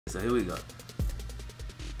So here we go.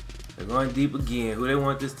 They're going deep again. Who they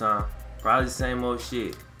want this time? Probably the same old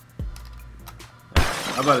shit.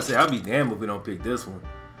 I'm about to say, I'll be damned if we don't pick this one.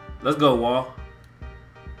 Let's go, Wall.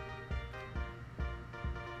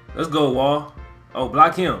 Let's go, Wall. Oh,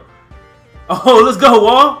 block him. Oh, let's go,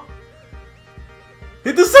 Wall.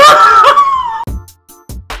 Hit the side.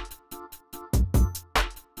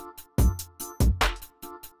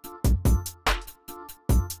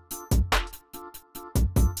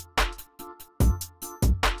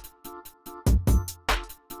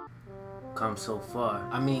 Come so far.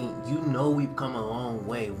 I mean, you know we've come a long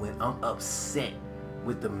way when I'm upset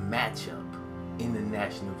with the matchup in the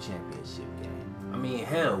national championship game. I mean,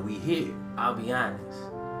 hell, we here. I'll be honest.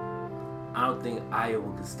 I don't think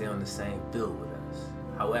Iowa could stay on the same field with us.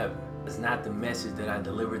 However, it's not the message that I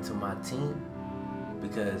deliver to my team,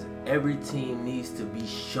 because every team needs to be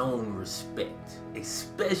shown respect,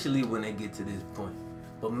 especially when they get to this point.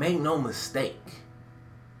 But make no mistake,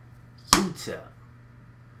 UTEP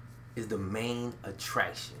is the main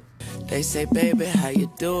attraction. They say, baby, how you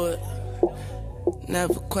do it?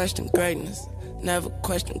 Never question greatness. Never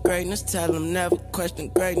question greatness. Tell them never question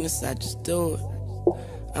greatness. I just do it.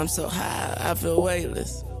 I'm so high, I feel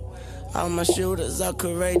weightless. All my shooters are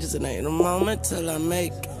courageous. It ain't a moment till I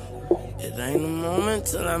make it. It ain't a moment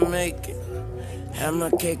till I make it. Have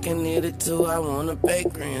my cake and eat it too. I want a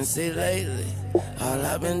bakery and see lately. All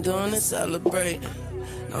I've been doing is celebrating.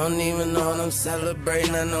 Don't even know what I'm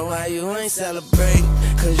celebrating. I know why you ain't celebrating,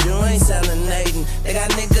 cause you ain't celebrating. They got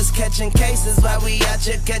niggas catching cases while we out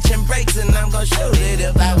here catching breaks. And I'm gon' shoot it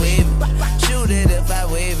if I wave it. Shoot it if I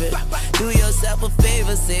wave it. Do yourself a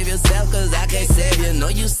favor, save yourself, cause I can't save you. No,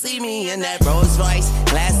 you see me in that Rolls Royce,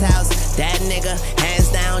 glass house, that nigga, hands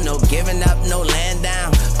down. No giving up, no laying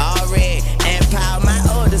down. All red and proud. My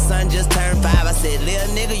oldest son just turned 5. I said, little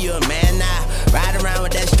nigga, you a man now. Ride around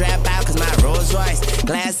with that strap out, cause my Rolls Royce,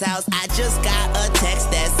 glass house. I just got a text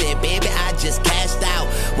that said, baby, I just cashed out.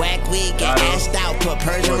 Whack wig, get ashed out. Put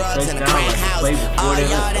Persian rugs in a crank house. All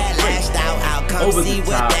y'all that lashed out, I'll come see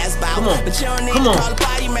what that's about. But you don't need to call a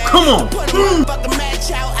party man. Put a fucking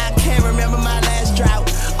match out. I can't remember my last drought.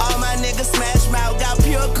 All my niggas smash mouth. Got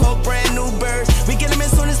pure coke, brand new birds. We get them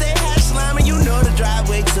as soon as they hash slime. And you know the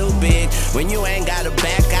driveway too big when you ain't gotta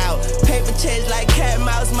back out. Paper chase like cat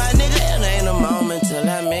mouse, my nigga. It ain't a moment till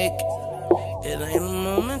I make it. It ain't a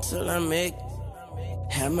moment till I make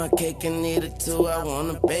it. Have my cake and eat it too. I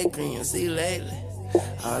want a bakery and see lately.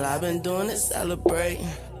 All I've been doing is celebrating.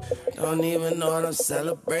 Don't even know what I'm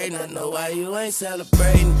celebrating. I know why you ain't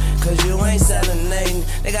celebrating, cause you ain't celebrating.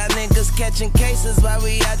 They got niggas catching cases while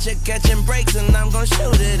we out here catching breaks. And I'm gon'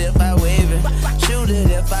 shoot it if I wave it. Shoot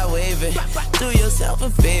it if I wave it. Do yourself a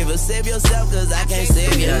favor, save yourself, cause I can't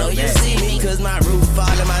save you. No, you see me, cause my roof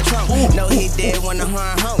fall in my trunk. No, he dead when the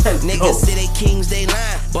horn home. Niggas say they kings, they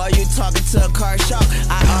lying. Boy, you talking to a car shark.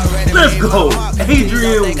 I already made my mark.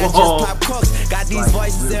 Adrian Wall. Got these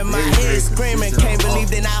voices in my head screaming, can't believe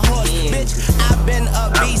they not horse. Bitch, I've been a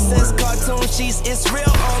beast since cartoon sheets. It's real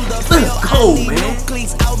on the field. I need new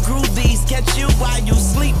cleats, outgrew these. Catch you while you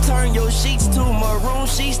sleep. Turn your sheets to maroon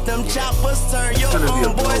sheets. Them choppers turn your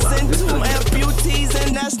homeboys into amputees,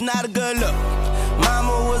 and that's not a good look.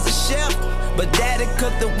 Mama was a chef, but daddy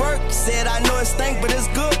cooked the work. Said I know it stank, but it's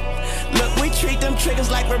good. Look, we treat them triggers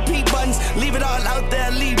like repeat buttons. Leave it all out there,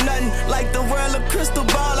 leave nothing. Like the world of crystal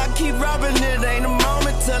ball, I keep rubbing it. Ain't a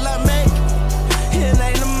moment till I make it. It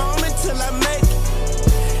ain't a moment till I make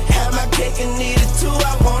it. Have my cake and eat it too.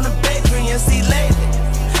 I want a bakery and see lately.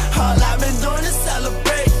 All I've been doing is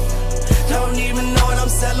celebrate. Don't even know what I'm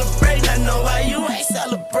celebrating. I know why you ain't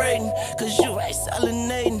celebrating, cause you ain't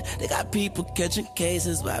celebrating. They got people catching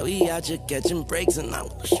cases while we out here catching breaks. And I'm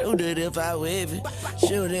gonna shoot it if I wave it.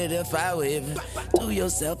 Shoot it if I wave it. Do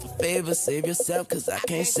yourself a favor, save yourself, cause I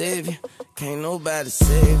can't save you. Can't nobody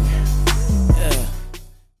save you. Yeah.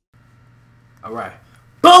 Alright.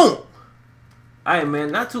 Boom! Alright,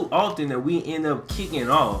 man. Not too often that we end up kicking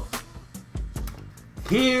off.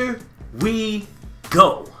 Here we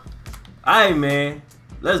go. Alright, man.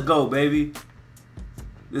 Let's go, baby.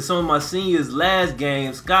 This is on my senior's last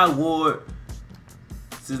game. Scott Ward.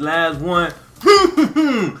 It's his last one.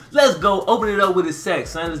 Let's go. Open it up with a sack,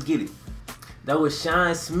 son. Let's get it. That was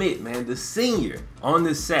Sean Smith, man. The senior on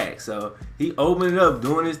the sack. So he opened it up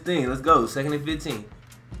doing his thing. Let's go. 2nd and 15.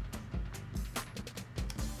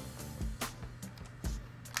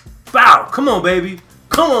 Bow! Come on, baby.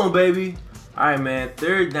 Come on, baby. Alright, man.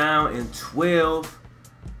 3rd down and 12.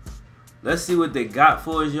 Let's see what they got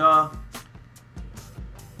for us, y'all.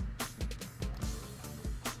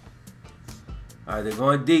 Alright, they're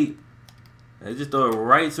going deep. They just throw it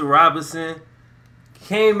right to Robinson.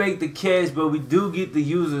 Can't make the catch, but we do get the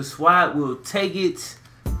user swap. We'll take it.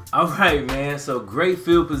 All right, man. So great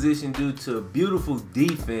field position due to beautiful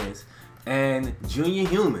defense. And Junior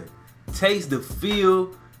Human takes the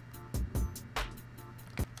field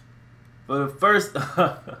for the first.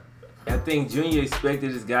 I think Junior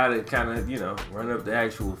expected this guy to kind of, you know, run up the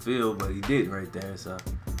actual field, but he didn't right there. So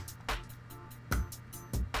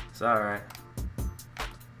it's all right.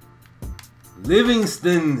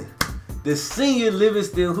 Livingston, the senior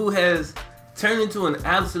Livingston, who has turned into an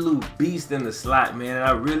absolute beast in the slot, man. And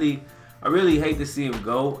I really hate to see him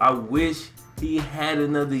go. I wish he had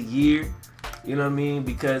another year, you know what I mean?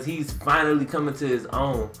 Because he's finally coming to his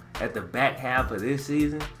own at the back half of this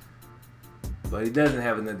season. But he doesn't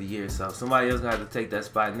have another year, so somebody else gonna have to take that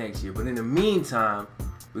spot next year. But in the meantime,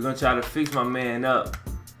 we're gonna try to fix my man up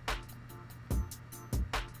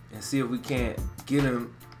and see if we can't get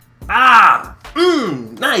him.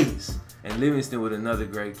 Nice! And Livingston with another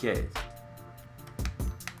great catch.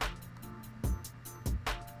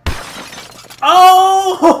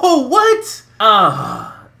 Oh, what?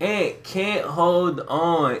 Ant can't hold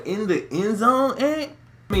on. In the end zone, Ant?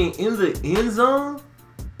 I mean, in the end zone?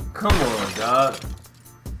 Come on, dog.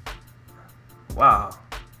 Wow.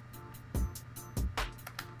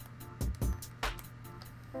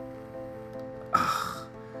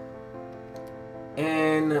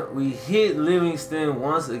 And we hit Livingston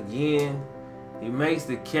once again. He makes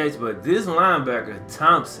the catch, but this linebacker,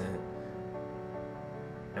 Thompson,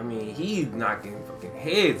 I mean, he's knocking fucking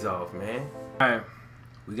heads off, man. All right,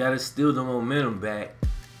 we gotta steal the momentum back.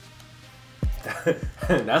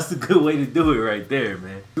 That's a good way to do it right there,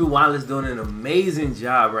 man. Drew Wallace doing an amazing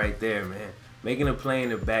job right there, man. Making a play in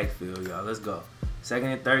the backfield, y'all. Let's go.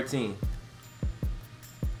 2nd and 13.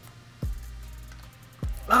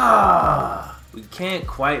 We can't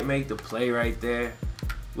quite make the play right there,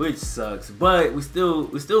 which sucks. But we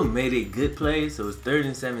still made a good play, so it's 3rd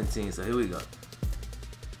and 17. So here we go.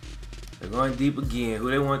 They're going deep again.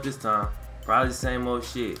 Who they want this time? Probably the same old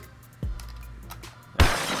shit.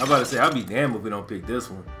 I'm about to say, I'll be damned if we don't pick this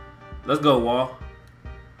one. Let's go, Wall.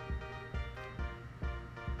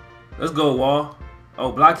 Let's go, Wall.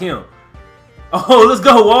 Oh, block him. Oh, let's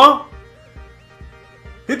go, Wall.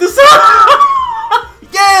 Hit the side.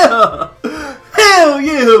 Yeah. Hell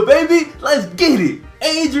yeah, baby. Let's get it.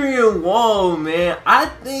 Adrian Wall, man. I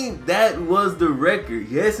think that was the record.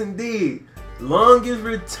 Yes, indeed. Longest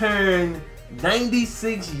return,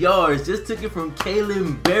 96 yards. Just took it from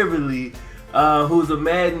Kalen Beverly. Who's a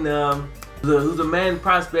Madden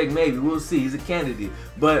prospect, maybe. We'll see. He's a candidate.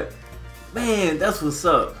 But man, that's what's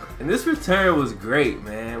up. And this return was great,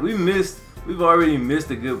 man. We've already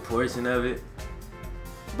missed a good portion of it.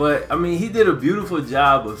 But I mean, he did a beautiful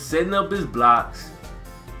job of setting up his blocks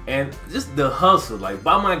and just the hustle, like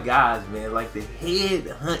by my guys, man, like the head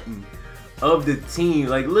hunting of the team.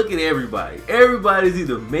 Like, look at everybody. Everybody's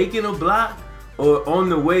either making a block or on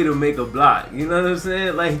the way to make a block. You know what I'm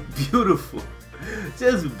saying? Like, beautiful.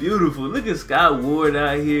 Just beautiful. Look at Scott Ward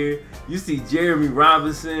out here. You see Jeremy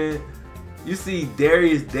Robinson. You see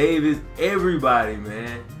Darius Davis. Everybody,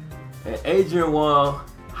 man. And Adrian Wall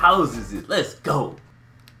houses it. Let's go.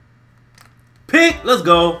 Pick. Let's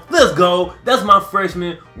go. Let's go. That's my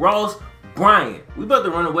freshman, Ross Bryant. We about to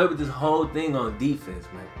run away with this whole thing on defense,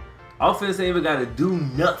 man. Offense ain't even got to do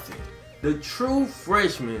nothing. The true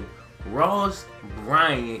freshman, Ross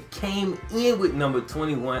Bryant, came in with number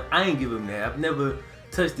 21. I ain't give him that. I've never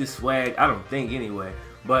touched this swag, I don't think anyway.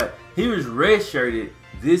 But he was redshirted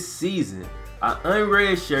this season. I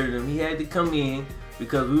unredshirted him. He had to come in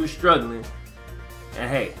because we were struggling. And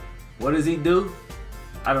hey, what does he do?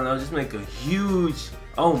 I don't know, just make a huge,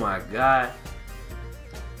 oh my God.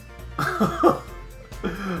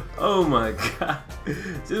 Oh my God.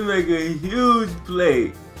 Just make a huge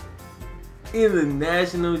play in the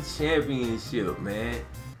national championship, man.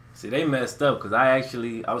 See, they messed up because I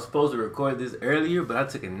was supposed to record this earlier, but I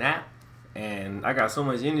took a nap and I got so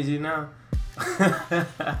much energy now.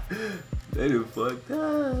 They done fucked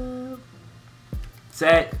up.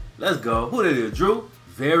 Sack, let's go. Who that is, Drew?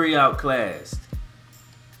 Very outclassed.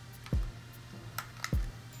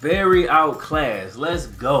 Very outclassed. Let's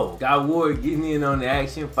go. Got Ward getting in on the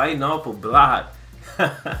action, fighting off a block.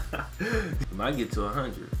 Might get to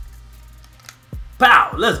 100.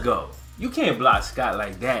 Pow! Let's go. You can't block Scott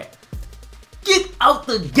like that. Get out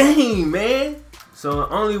the game, man. So it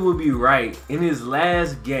only would be right in his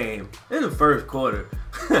last game, in the first quarter,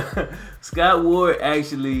 Scott Ward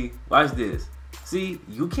actually, watch this. See,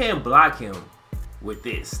 you can't block him with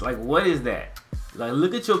this. Like, what is that? Like,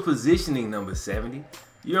 look at your positioning, number 70.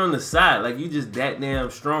 You're on the side, like you just that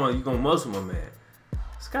damn strong. You gonna muscle my man.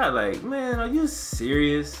 Scott like, man, are you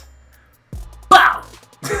serious? Bow!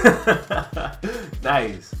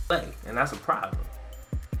 Nice. And that's a problem.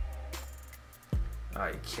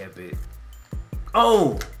 Alright, kept it.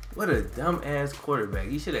 Oh! What a dumbass quarterback.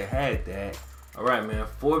 He should have had that. Alright, man.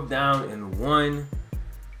 4th down and 1.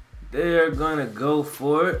 They're gonna go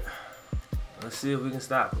for it. Let's see if we can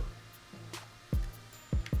stop him.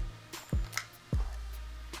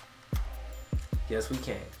 Yes, we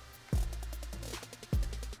can.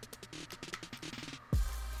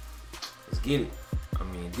 Let's get it. I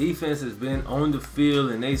mean, defense has been on the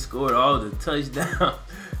field and they scored all the touchdowns.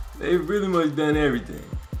 They've really much done everything.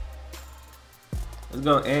 Let's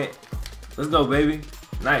go, Ant. Let's go, baby.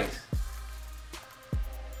 Nice.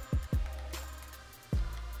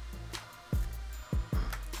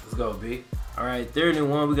 Let's go, B. All right, 3rd and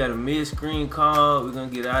 1. We got a mid-screen call. We're gonna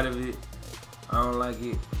get out of it. I don't like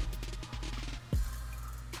it.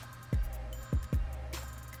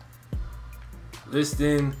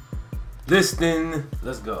 Listen.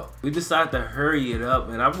 Let's go. We decided to hurry it up,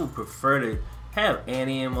 and I would prefer to have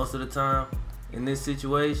Annie in most of the time in this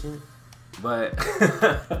situation, but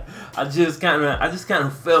I just kind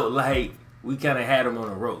of felt like we kind of had him on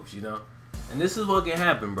the ropes, you know. And this is what can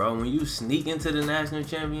happen, bro. When you sneak into the national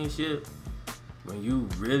championship, when you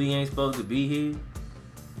really ain't supposed to be here,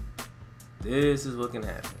 this is what can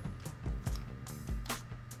happen.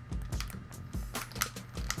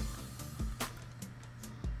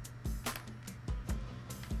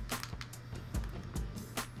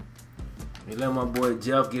 You let my boy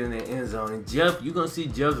Jeff get in the end zone. And Jeff, you're going to see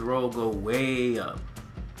Jeff's role go way up.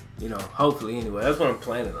 You know, hopefully anyway. That's what I'm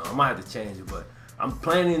planning on. I might have to change it, but I'm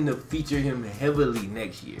planning to feature him heavily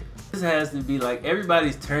next year. This has to be like,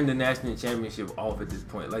 everybody's turned the national championship off at this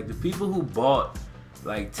point. Like the people who bought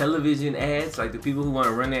like television ads, like the people who want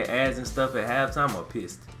to run their ads and stuff at halftime are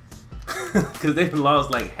pissed. Because they've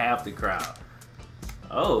lost like half the crowd.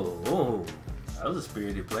 Oh, that was a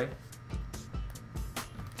spirited play.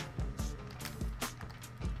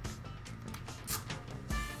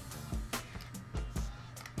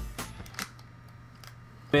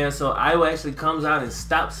 Man, so Iowa actually comes out and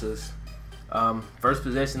stops us. First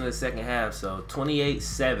possession of the second half, so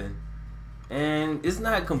 28-7. And it's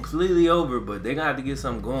not completely over, but they're going to have to get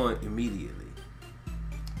something going immediately.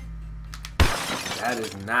 That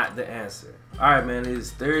is not the answer. All right, man,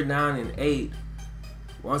 it's 3rd down and 8.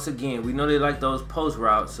 Once again, we know they like those post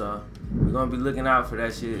routes, so we're going to be looking out for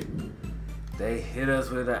that shit. They hit us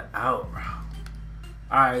with an out route.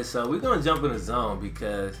 All right, so we're going to jump in the zone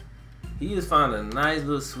because he has found a nice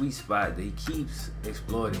little sweet spot that he keeps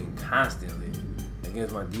exploiting constantly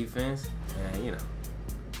against my defense. And, you know,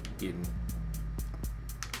 getting...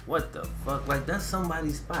 What the fuck? Like, that's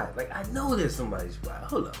somebody's spot. Like, I know there's somebody's spot.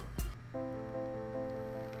 Hold up.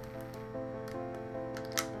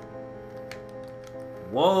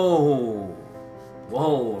 Whoa.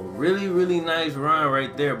 Whoa. Really, really nice run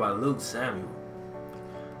right there by Luke Samuel.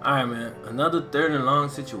 All right, man. Another 3rd and long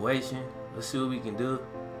situation. Let's see what we can do.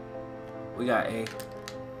 We got A.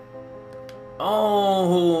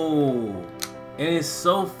 Oh, and it's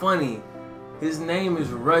so funny. His name is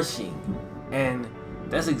Rushing, and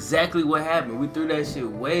that's exactly what happened. We threw that shit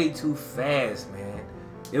way too fast, man.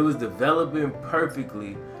 It was developing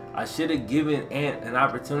perfectly. I should have given Ant an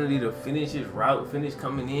opportunity to finish his route, finish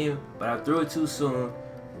coming in, but I threw it too soon,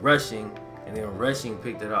 Rushing, and then Rushing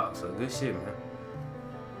picked it off. So good shit, man.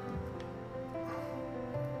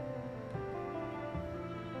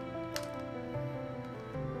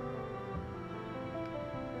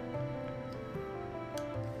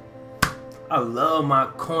 I love my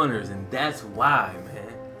corners, and that's why,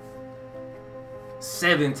 man.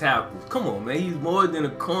 7 tackles. Come on, man. He's more than a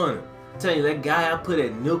corner. I'm telling you, that guy I put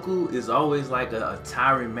at nickel is always like a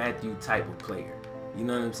Tyrann Mathieu type of player. You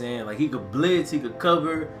know what I'm saying? Like, he could blitz, he could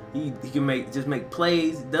cover, he can just make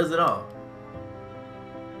plays. He does it all.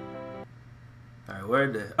 All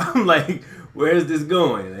right, I'm like, where's this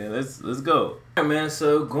going, man? Let's go. All right, man.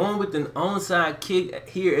 So going with an onside kick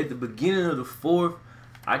here at the beginning of the 4th.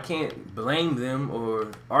 I can't blame them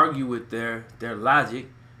or argue with their logic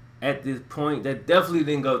at this point. That definitely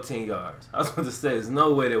didn't go 10 yards. I was about to say, there's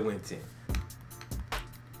no way that went 10.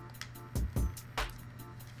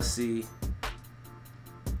 Let's see.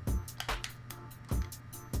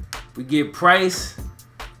 We get Price.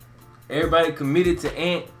 Everybody committed to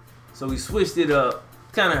Ant, so we switched it up.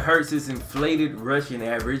 Kind of hurts his inflated rushing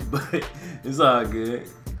average, but it's all good.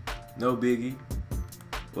 No biggie.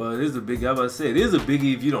 Well, it is a biggie. I was about to say, it is a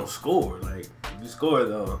biggie if you don't score. Like, if you score,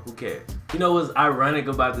 though, who cares? You know what's ironic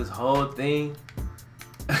about this whole thing?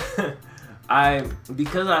 Because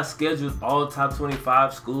I scheduled all top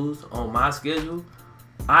 25 schools on my schedule,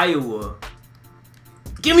 Iowa.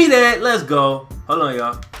 Give me that. Let's go. Hold on,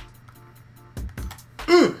 y'all.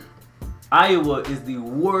 Iowa is the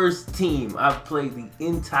worst team I've played the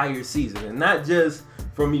entire season. And not just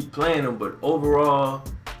from me playing them, but overall,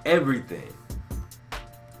 everything.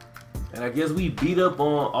 And I guess we beat up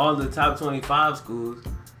on all the top 25 schools.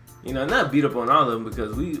 You know, not beat up on all of them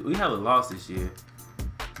because we haven't lost this year.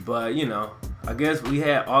 But, you know, I guess we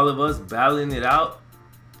had all of us battling it out.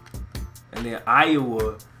 And then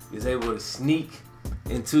Iowa is able to sneak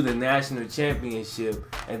into the national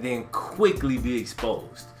championship and then quickly be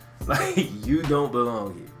exposed. Like, you don't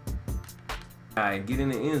belong here. Alright, get in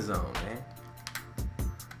the end zone, man.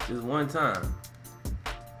 Just one time.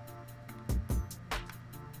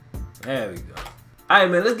 There we go. Alright,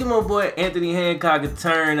 man, let's give my boy Anthony Hancock a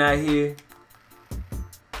turn out here.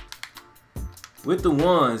 With the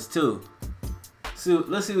ones, too. So,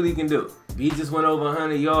 let's see what he can do. He just went over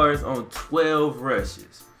 100 yards on 12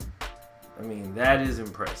 rushes. I mean, that is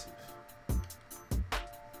impressive.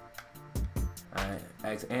 Alright,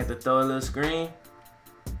 ask Ant to throw a little screen.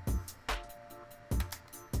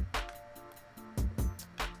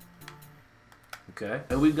 Okay,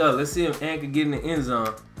 there we go. Let's see if Ant can get in the end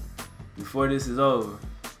zone before this is over.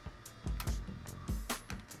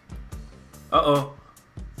 Uh-oh.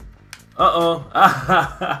 Uh-oh.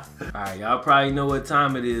 Alright, y'all probably know what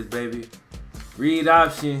time it is, baby. Read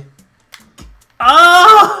option.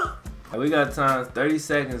 Oh! We got time, 30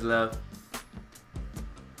 seconds left.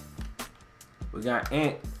 We got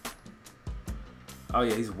Ant. Oh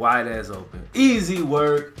yeah, he's wide ass open. Easy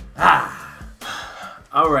work.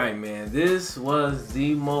 Alright, man. This was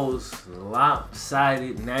the most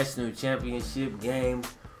lopsided national championship game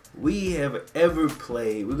we have ever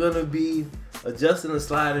played. We're gonna be adjusting the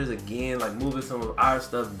sliders again, like moving some of our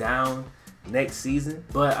stuff down next season.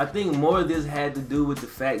 But I think more of this had to do with the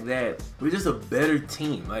fact that we're just a better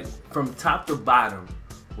team. Like, from top to bottom,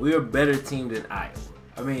 we're a better team than Iowa.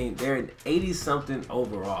 I mean, they're an 80-something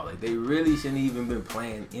overall. Like, they really shouldn't even been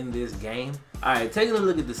playing in this game. Alright, taking a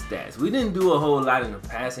look at the stats. We didn't do a whole lot in the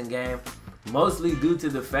passing game, mostly due to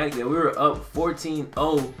the fact that we were up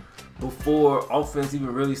 14-0 before offense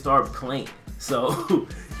even really started playing. So,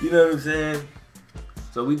 you know what I'm saying?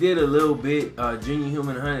 So we did a little bit. Junior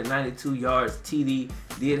Human, 192 yards. TD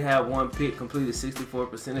did have one pick, completed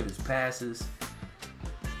 64% of his passes.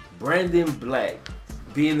 Brandon Black,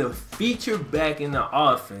 being the feature back in the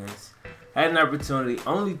offense, had an opportunity,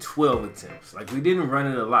 only 12 attempts. Like, we didn't run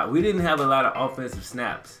it a lot. We didn't have a lot of offensive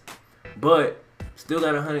snaps, but still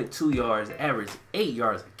got 102 yards, average 8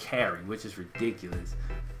 yards a carry, which is ridiculous.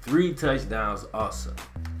 3 touchdowns also.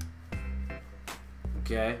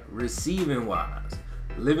 Okay, receiving wise,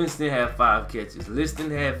 Livingston had 5 catches,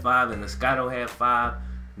 Liston had 5, and Escato had 5.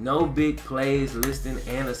 No big plays. Liston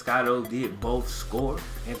and Escato did both score.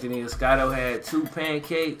 Anthony Escato had 2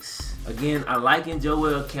 pancakes. Again, I likened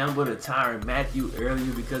Joel Campbell to Tyrann Mathieu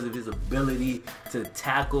earlier because of his ability to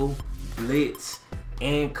tackle, blitz,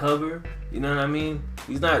 and cover. You know what I mean?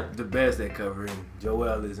 He's not the best at covering,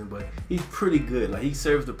 Joel isn't, but he's pretty good. Like, he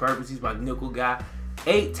serves the purpose. He's my nickel guy.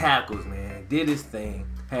 8 tackles, man. Did his thing.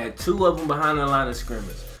 Had 2 of them behind the line of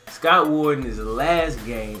scrimmage. Scott Ward in his last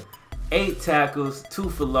game, 8 tackles, 2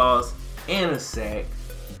 for loss, and a sack.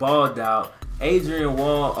 Balled out. Adrian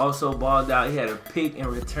Wall also balled out. He had a pick and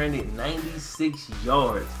returned it 96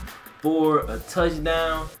 yards for a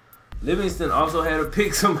touchdown. Livingston also had a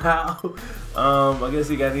pick somehow. I guess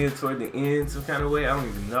he got in toward the end some kind of way. I don't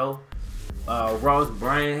even know. Ross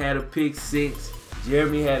Bryant had a pick 6.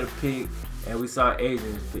 Jeremy had a pick. And we saw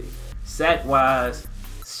Adrian's pick. Sack-wise,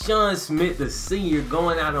 Sean Smith, the senior,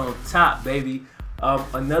 going out on top, baby.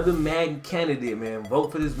 Another Madden candidate, man.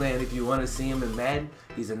 Vote for this man if you want to see him in Madden.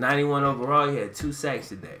 He's a 91 overall. He had 2 sacks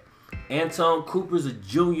today. Anton Cooper's a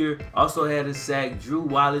junior, also had a sack. Drew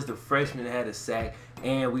Wallace, the freshman, had a sack.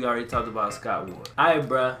 And we already talked about Scott Ward. Alright,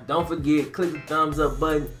 bruh. Don't forget, click the thumbs up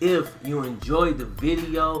button if you enjoyed the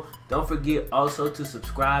video. Don't forget also to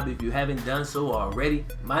subscribe if you haven't done so already.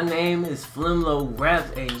 My name is FlemLo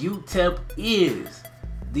Raps, and UTEP is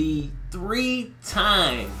the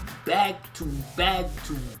 3-time back-to-back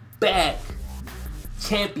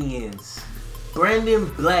champions. Brandon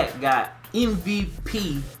Black got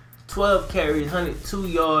MVP, 12 carries, 102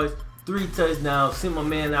 yards, 3 touchdowns, sent my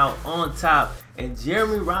man out on top. And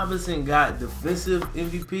Jeremy Robinson got defensive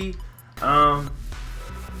MVP. I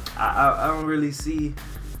don't really see.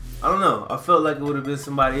 I don't know. I felt like it would have been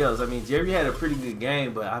somebody else. I mean, Jeremy had a pretty good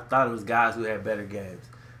game, but I thought it was guys who had better games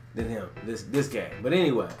than him this game. But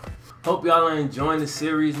anyway, hope y'all are enjoying the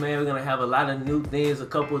series, man. We're gonna have a lot of new things, a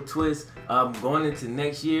couple of twists going into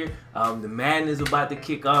next year. The Madden is about to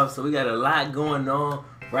kick off, so we got a lot going on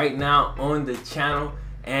right now on the channel,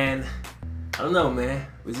 and I don't know, man.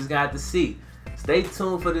 We just got to see. Stay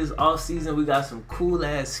tuned for this off season. We got some cool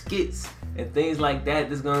ass skits and things like that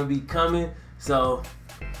that's gonna be coming. So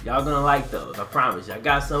y'all gonna like those. I promise you. I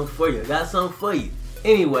got something for you.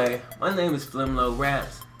 Anyway, my name is FlemLo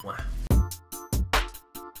Raps. Wow.